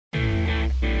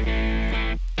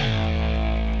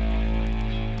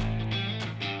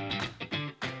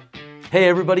Hey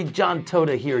everybody, Jon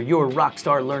Tota here, your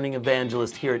Rockstar Learning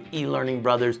Evangelist here at eLearning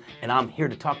Brothers, and I'm here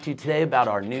to talk to you today about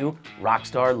our new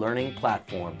Rockstar Learning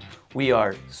Platform. We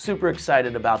are super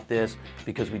excited about this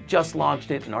because we just launched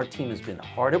it and our team has been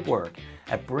hard at work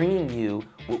at bringing you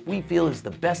what we feel is the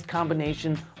best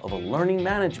combination of a learning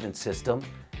management system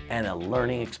and a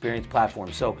learning experience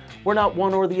platform. So we're not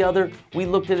one or the other. We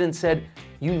looked at it and said,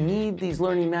 you need these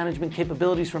learning management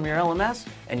capabilities from your LMS,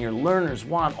 and your learners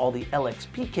want all the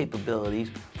LXP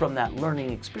capabilities from that learning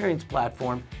experience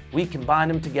platform. We combine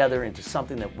them together into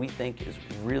something that we think is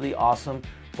really awesome,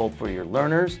 both for your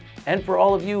learners and for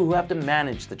all of you who have to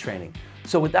manage the training.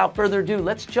 So without further ado,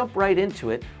 let's jump right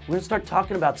into it. We're gonna start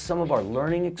talking about some of our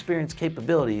learning experience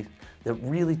capabilities that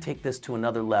really take this to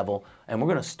another level. And we're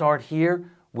gonna start here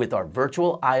with our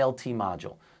virtual ILT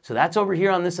module. So that's over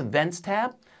here on this events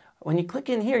tab. When you click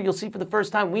in here, you'll see for the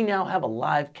first time, we now have a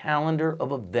live calendar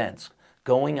of events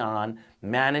going on,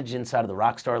 managed inside of the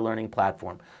Rockstar Learning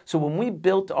Platform. So when we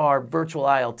built our virtual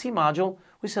ILT module,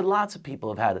 we said lots of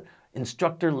people have had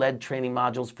instructor-led training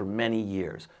modules for many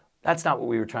years. That's not what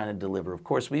we were trying to deliver. Of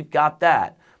course, we've got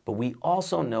that, but we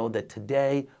also know that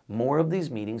today, more of these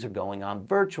meetings are going on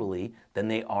virtually than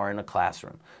they are in a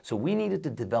classroom. So we needed to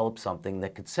develop something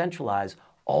that could centralize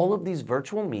all of these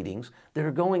virtual meetings that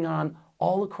are going on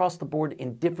all across the board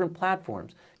in different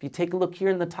platforms. If you take a look here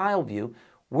in the tile view,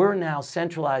 we're now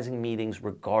centralizing meetings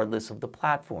regardless of the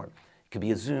platform. It could be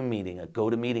a Zoom meeting, a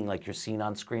GoToMeeting like you're seeing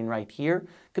on screen right here.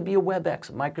 It could be a WebEx,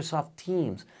 a Microsoft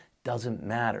Teams. Doesn't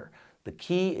matter. The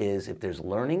key is if there's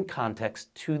learning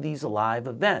context to these live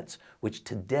events, which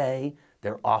today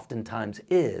there oftentimes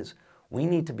is, we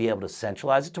need to be able to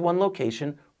centralize it to one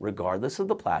location regardless of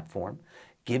the platform,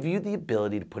 give you the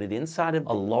ability to put it inside of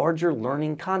a larger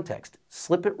learning context,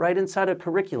 slip it right inside a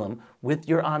curriculum with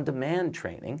your on-demand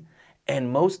training,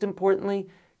 and most importantly,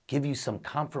 give you some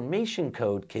confirmation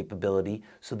code capability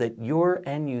so that your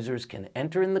end users can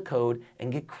enter in the code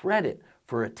and get credit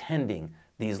for attending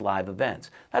these live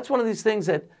events. That's one of these things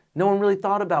that no one really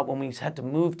thought about when we had to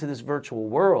move to this virtual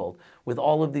world with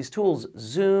all of these tools.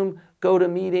 Zoom,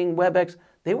 GoToMeeting, WebEx,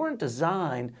 they weren't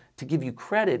designed to give you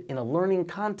credit in a learning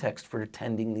context for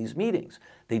attending these meetings.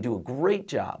 They do a great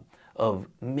job of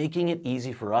making it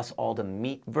easy for us all to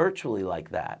meet virtually like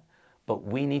that. But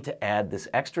we need to add this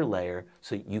extra layer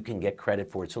so you can get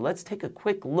credit for it. So let's take a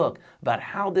quick look about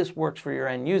how this works for your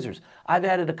end users. I've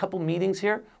added a couple meetings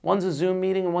here. One's a Zoom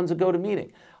meeting and one's a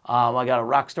GoToMeeting. I got a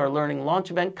Rockstar Learning launch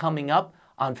event coming up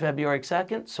on February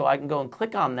 2nd, so I can go and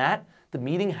click on that. The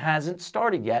meeting hasn't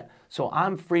started yet, so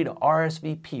I'm free to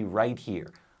RSVP right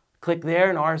here. Click there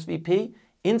and RSVP.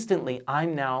 Instantly,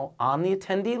 I'm now on the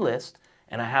attendee list,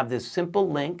 and I have this simple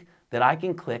link that I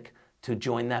can click to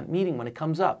join that meeting when it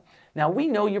comes up. Now, we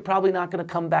know you're probably not going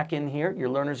to come back in here. Your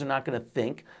learners are not going to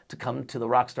think to come to the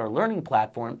Rockstar Learning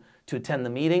Platform to attend the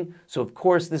meeting. So, of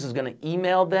course, this is going to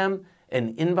email them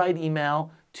an invite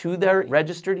email to their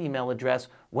registered email address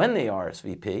when they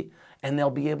RSVP, and they'll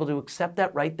be able to accept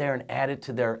that right there and add it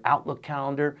to their Outlook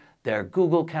calendar, their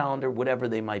Google Calendar, whatever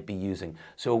they might be using.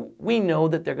 So we know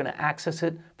that they're going to access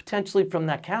it potentially from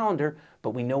that calendar,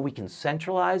 but we know we can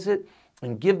centralize it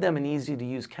and give them an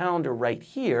easy-to-use calendar right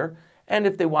here. And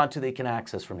if they want to, they can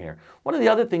access from here. One of the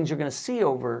other things you're going to see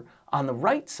over on the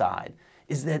right side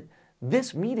is that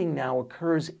this meeting now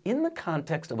occurs in the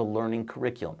context of a learning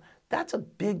curriculum. That's a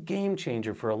big game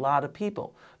changer for a lot of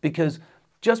people, because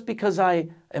just because I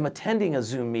am attending a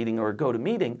Zoom meeting or a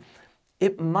GoToMeeting,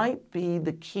 it might be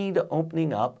the key to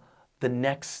opening up the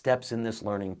next steps in this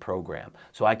learning program.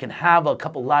 So I can have a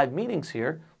couple live meetings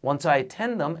here. Once I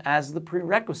attend them as the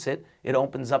prerequisite, it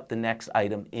opens up the next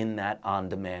item in that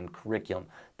on-demand curriculum.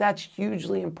 That's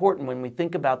hugely important when we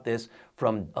think about this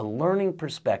from a learning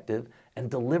perspective and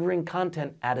delivering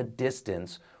content at a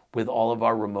distance with all of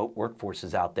our remote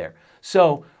workforces out there.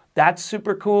 So that's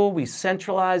super cool. We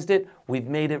centralized it. We've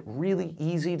made it really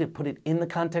easy to put it in the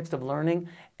context of learning.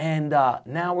 And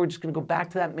now we're just going to go back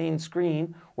to that main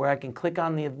screen where I can click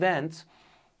on the events.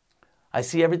 I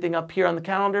see everything up here on the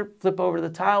calendar, flip over to the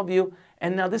tile view.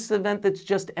 And now this is the event that's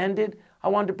just ended. I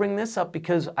wanted to bring this up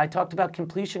because I talked about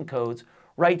completion codes.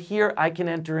 Right here, I can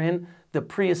enter in the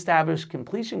pre-established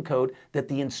completion code that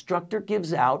the instructor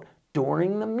gives out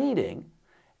during the meeting.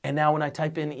 And now when I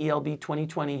type in ELB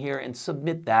 2020 here and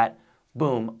submit that,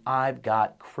 boom, I've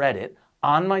got credit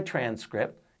on my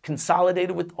transcript,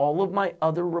 consolidated with all of my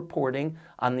other reporting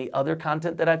on the other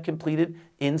content that I've completed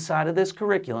inside of this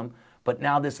curriculum. But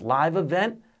now this live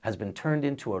event has been turned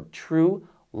into a true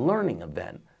learning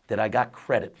event that I got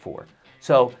credit for.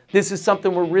 So this is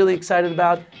something we're really excited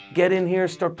about. Get in here,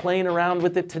 start playing around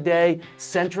with it today,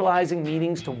 centralizing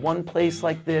meetings to one place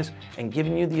like this and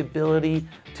giving you the ability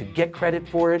to get credit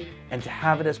for it and to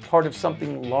have it as part of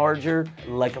something larger,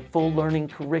 like a full learning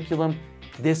curriculum.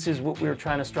 This is what we're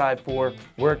trying to strive for.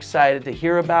 We're excited to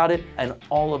hear about it and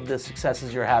all of the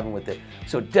successes you're having with it.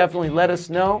 So definitely let us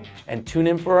know and tune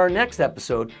in for our next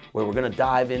episode where we're going to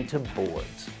dive into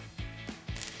boards.